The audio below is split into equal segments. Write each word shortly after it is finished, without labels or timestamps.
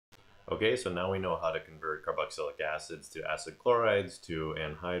Okay, so now we know how to convert carboxylic acids to acid chlorides, to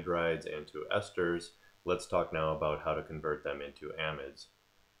anhydrides, and to esters. Let's talk now about how to convert them into amides.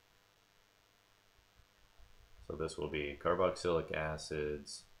 So this will be carboxylic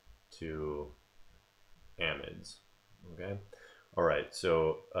acids to amides. Okay. All right.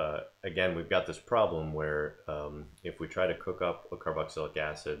 So again, we've got this problem where if we try to cook up a carboxylic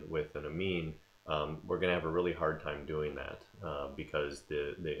acid with an amine, we're going to have a really hard time doing that because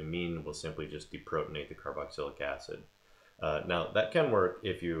the amine will simply just deprotonate the carboxylic acid. Now that can work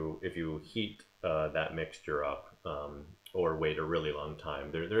if you heat that mixture up or wait a really long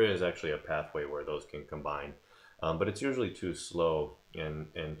time. There is actually a pathway where those can combine. But it's usually too slow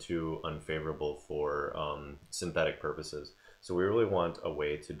and too unfavorable for synthetic purposes. So we really want a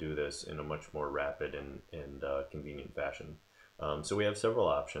way to do this in a much more rapid and convenient fashion. So we have several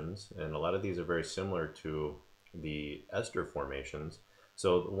options, and a lot of these are very similar to the ester formations.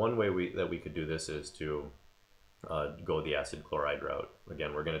 So one way that we could do this is to go the acid chloride route.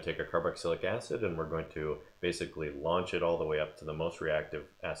 Again, we're going to take a carboxylic acid and we're going to basically launch it all the way up to the most reactive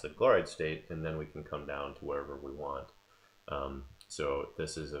acid chloride state, and then we can come down to wherever we want. So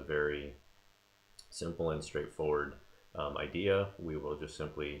this is a very simple and straightforward idea. We will just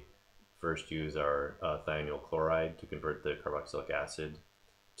simply first use our thionyl chloride to convert the carboxylic acid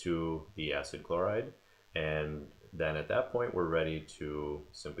to the acid chloride, and then at that point we're ready to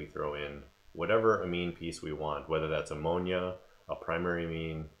simply throw in whatever amine piece we want, whether that's ammonia, a primary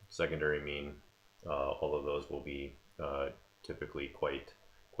amine, secondary amine. All of those will be typically quite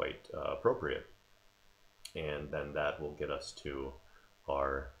appropriate, and then that will get us to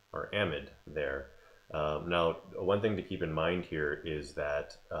our amide there. Now, one thing to keep in mind here is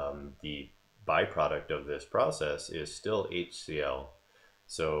that the byproduct of this process is still HCl.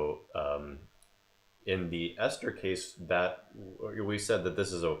 So in the ester case, that we said that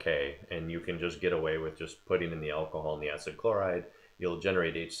this is okay, and you can just get away with just putting in the alcohol and the acid chloride. You'll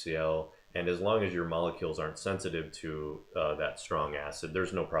generate HCl, and as long as your molecules aren't sensitive to that strong acid,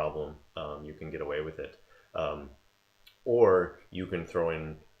 there's no problem. You can get away with it. Or you can throw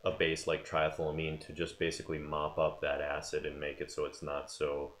in a base like triethylamine to just basically mop up that acid and make it so it's not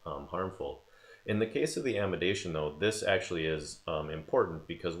so harmful. In the case of the amidation, though, this actually is important,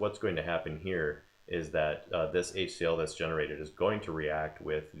 because what's going to happen here is that this HCl that's generated is going to react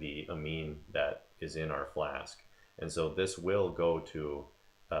with the amine that is in our flask. And so this will go to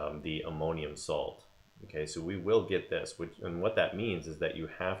the ammonium salt. Okay, so we will get this, and what that means is that you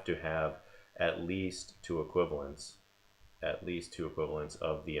have to have at least two equivalents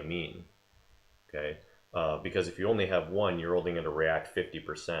of the amine. Okay, because if you only have one, you're only going to react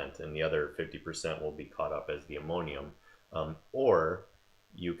 50%, and the other 50% will be caught up as the ammonium. Or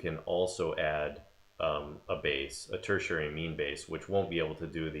you can also add a base, a tertiary amine base, which won't be able to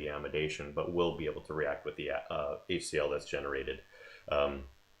do the amidation, but will be able to react with the HCl that's generated.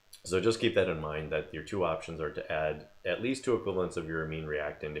 So just keep that in mind, that your two options are to add at least two equivalents of your amine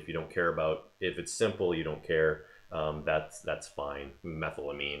reactant. If you don't care about, if it's simple, you don't care, that's fine,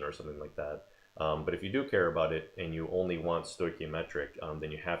 methylamine or something like that. But if you do care about it and you only want stoichiometric,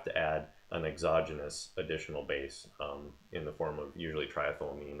 then you have to add an exogenous additional base in the form of usually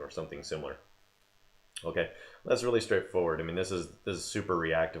triethylamine or something similar. Okay, that's really straightforward. I mean, this is super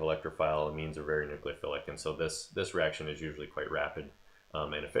reactive electrophile. Amines are very nucleophilic, and so this reaction is usually quite rapid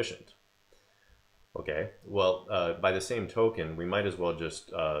and efficient. Okay, well, by the same token, we might as well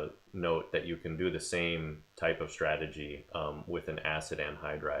just note that you can do the same type of strategy with an acid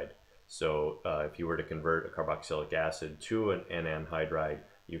anhydride. So if you were to convert a carboxylic acid to an anhydride,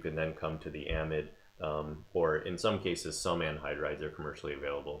 you can then come to the amide, or in some cases, some anhydrides are commercially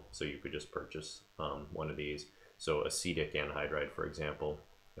available, so you could just purchase one of these. So acetic anhydride, for example,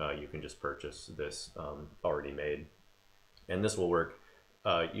 you can just purchase this already made. And this will work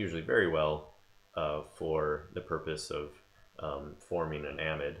usually very well for the purpose of forming an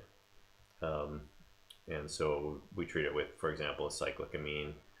amide. And so we treat it with, for example, a cyclic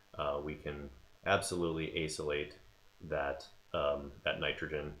amine. We can absolutely acylate that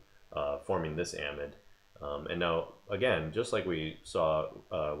nitrogen, forming this amide. And now, again, just like we saw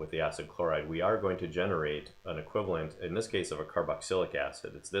with the acid chloride, we are going to generate an equivalent, in this case, of a carboxylic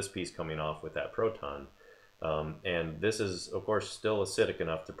acid. It's this piece coming off with that proton. And this is, of course, still acidic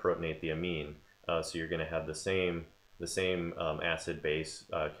enough to protonate the amine. So you're going to have the same acid-base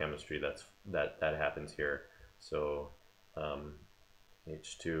chemistry that happens here. So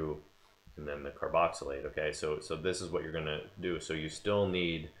H2 and then the carboxylate. Okay, so this is what you're going to do. So you still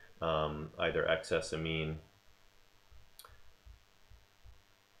need either excess amine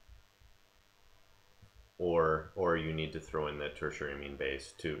or you need to throw in the tertiary amine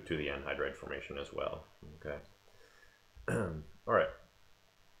base to the anhydride formation as well. Okay. All right.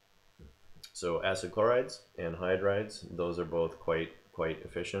 So acid chlorides, anhydrides, those are both quite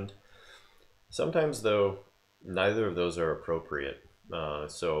efficient. Sometimes though, neither of those are appropriate.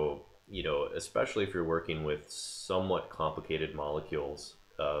 So you know, especially if you're working with somewhat complicated molecules,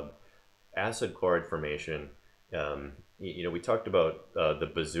 acid chloride formation. You know, we talked about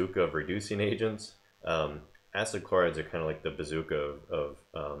the bazooka of reducing agents. Acid chlorides are kind of like the bazooka of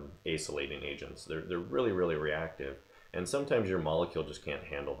acylating agents. They're really reactive, and sometimes your molecule just can't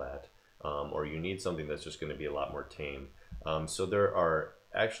handle that, or you need something that's just going to be a lot more tame. So there are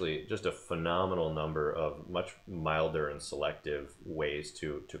actually just a phenomenal number of much milder and selective ways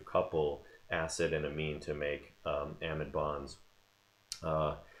to couple acid and amine to make amide bonds.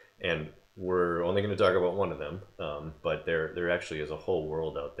 And we're only going to talk about one of them, but there actually is a whole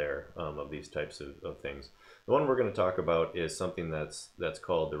world out there of these types of things. The one we're going to talk about is something that's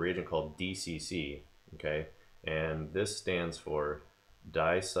called, the reagent called DCC, okay? And this stands for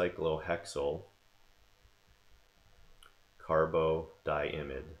dicyclohexyl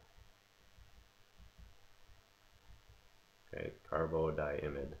carbodiimide. Okay,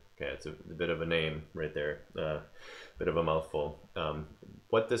 carbodiimide. Okay, it's a bit of a name right there, bit of a mouthful.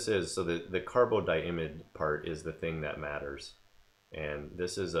 What this is, so the carbodiimide part is the thing that matters. And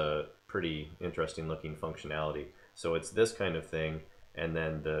this is a pretty interesting looking functionality. So it's this kind of thing, and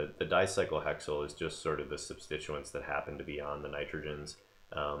then the dicyclohexyl is just sort of the substituents that happen to be on the nitrogens.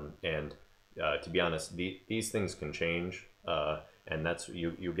 To be honest, these things can change, and that's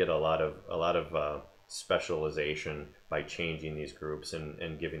you get a lot of specialization by changing these groups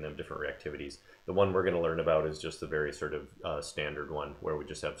and giving them different reactivities. The one we're going to learn about is just the very sort of standard one where we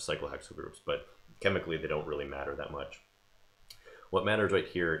just have cyclohexyl groups, but chemically they don't really matter that much. What matters right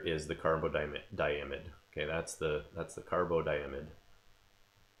here is the carbodiimide. Okay, that's the carbodiimide.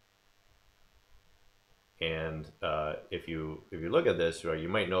 And if you look at this, you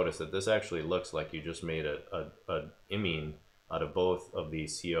might notice that this actually looks like you just made a imine out of both of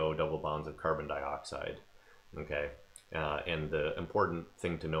these CO double bonds of carbon dioxide. Okay, and the important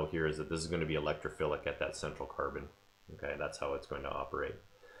thing to know here is that this is going to be electrophilic at that central carbon. Okay, that's how it's going to operate.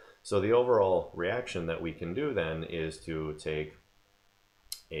 So the overall reaction that we can do then is to take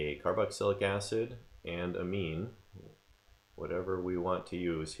a carboxylic acid and amine, whatever we want to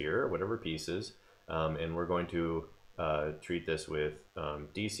use here, whatever pieces, and we're going to treat this with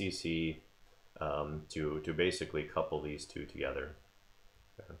DCC to basically couple these two together.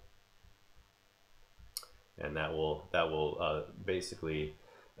 Okay. And that will basically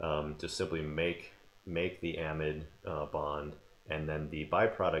just simply make the amide bond, and then the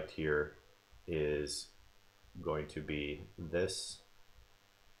byproduct here is going to be this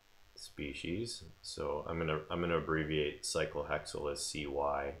species. So I'm gonna abbreviate cyclohexyl as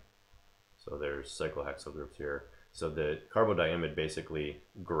CY. So there's cyclohexyl groups here. So the carbodiimide basically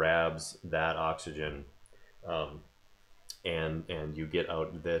grabs that oxygen, and you get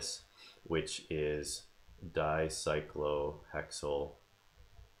out this, which is dicyclohexyl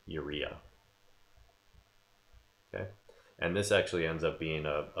urea. Okay, and this actually ends up being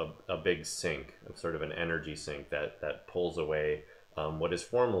a big sink, sort of an energy sink that pulls away what is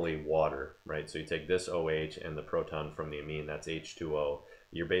formerly water, right? So you take this OH and the proton from the amine, that's H2O.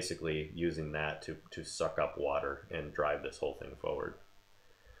 You're basically using that to suck up water and drive this whole thing forward.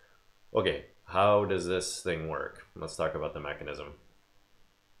 Okay, how does this thing work? Let's talk about the mechanism.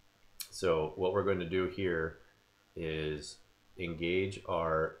 So what we're going to do here is engage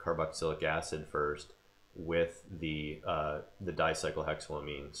our carboxylic acid first with the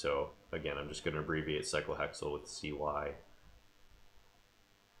dicyclohexylamine. So again, I'm just going to abbreviate cyclohexyl with CY.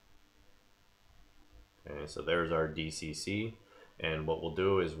 Okay, so there's our DCC, and what we'll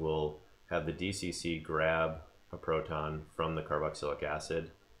do is we'll have the DCC grab a proton from the carboxylic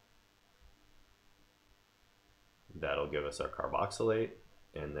acid. That'll give us our carboxylate,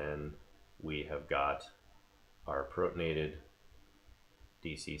 and then we have got our protonated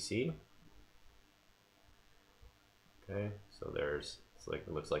DCC. Okay, so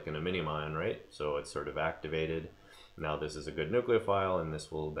it looks like an aminium ion, right? So it's sort of activated. Now this is a good nucleophile, and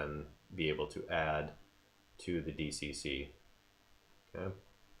this will then be able to add to the DCC. Okay.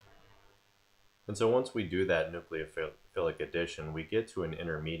 And so once we do that nucleophilic addition, we get to an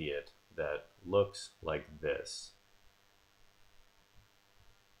intermediate that looks like this.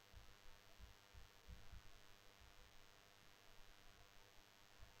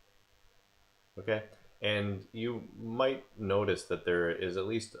 Okay, and you might notice that there is at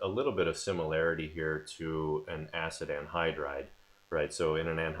least a little bit of similarity here to an acid anhydride. right? So in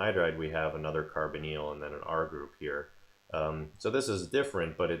an anhydride, we have another carbonyl and then an R group here. So this is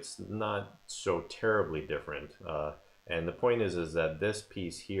different, but it's not so terribly different. And the point is that this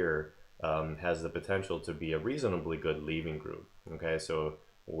piece here has the potential to be a reasonably good leaving group. Okay, so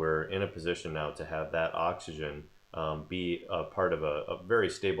we're in a position now to have that oxygen be a part of a very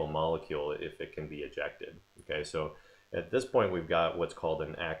stable molecule if it can be ejected. Okay, so at this point we've got what's called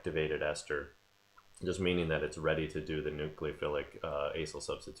an activated ester, just meaning that it's ready to do the nucleophilic acyl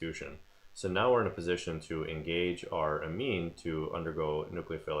substitution. So now we're in a position to engage our amine to undergo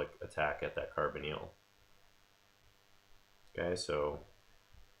nucleophilic attack at that carbonyl. Okay, so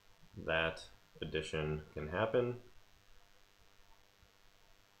that addition can happen.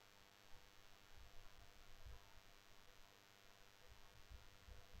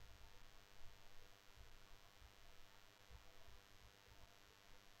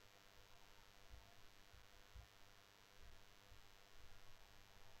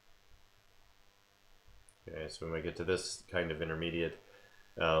 Okay, so when we get to this kind of intermediate,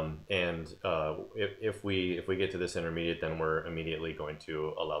 if we get to this intermediate, then we're immediately going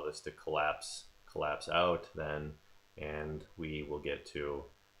to allow this to collapse out then, and we will get to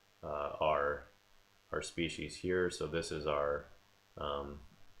our species here. So this is our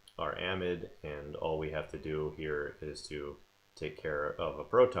amide, and all we have to do here is to take care of a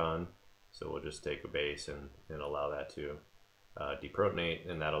proton. So we'll just take a base and allow that to deprotonate,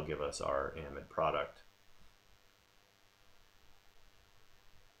 and that'll give us our amide product.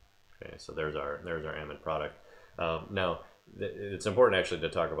 Okay, so there's our amide product. Now, it's important actually to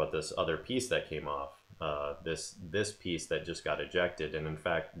talk about this other piece that came off. This piece that just got ejected, and in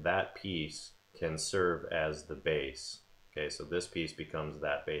fact, that piece can serve as the base. Okay, so this piece becomes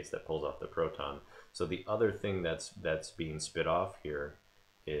that base that pulls off the proton. So the other thing that's being spit off here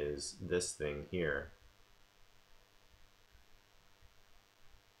is this thing here.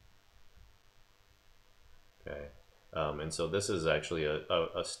 Okay. And so this is actually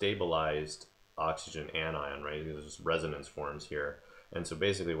a stabilized oxygen anion, right? There's resonance forms here. And so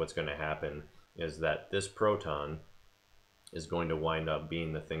basically what's going to happen is that this proton is going to wind up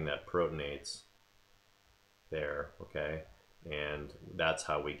being the thing that protonates there, okay? And that's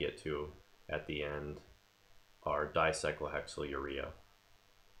how we get to, at the end, our dicyclohexylurea.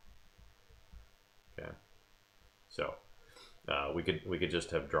 Okay, so we could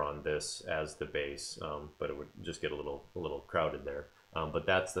just have drawn this as the base, but it would just get a little crowded there. But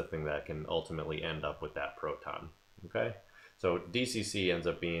that's the thing that can ultimately end up with that proton. Okay, so DCC ends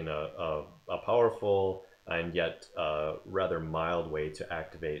up being a powerful and yet rather mild way to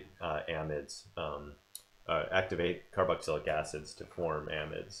activate amides, activate carboxylic acids to form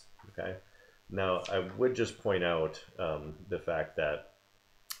amides. Okay, now I would just point out the fact that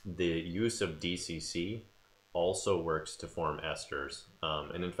the use of DCC also works to form esters,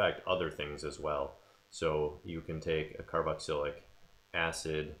 and in fact other things as well. So you can take a carboxylic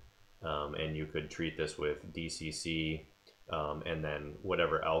acid and you could treat this with DCC and then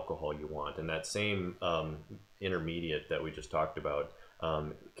whatever alcohol you want, and that same intermediate that we just talked about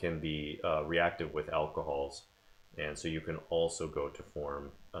can be reactive with alcohols, and so you can also go to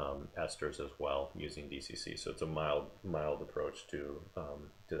form esters as well using DCC. So it's a mild approach to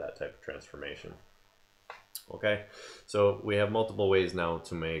that type of transformation. Okay, so we have multiple ways now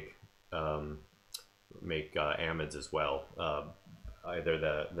to make amides as well. Either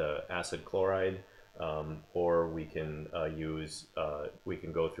the acid chloride, or we can we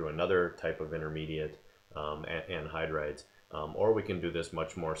can go through another type of intermediate, anhydrides, or we can do this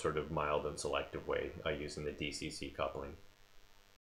much more sort of mild and selective way using the DCC coupling.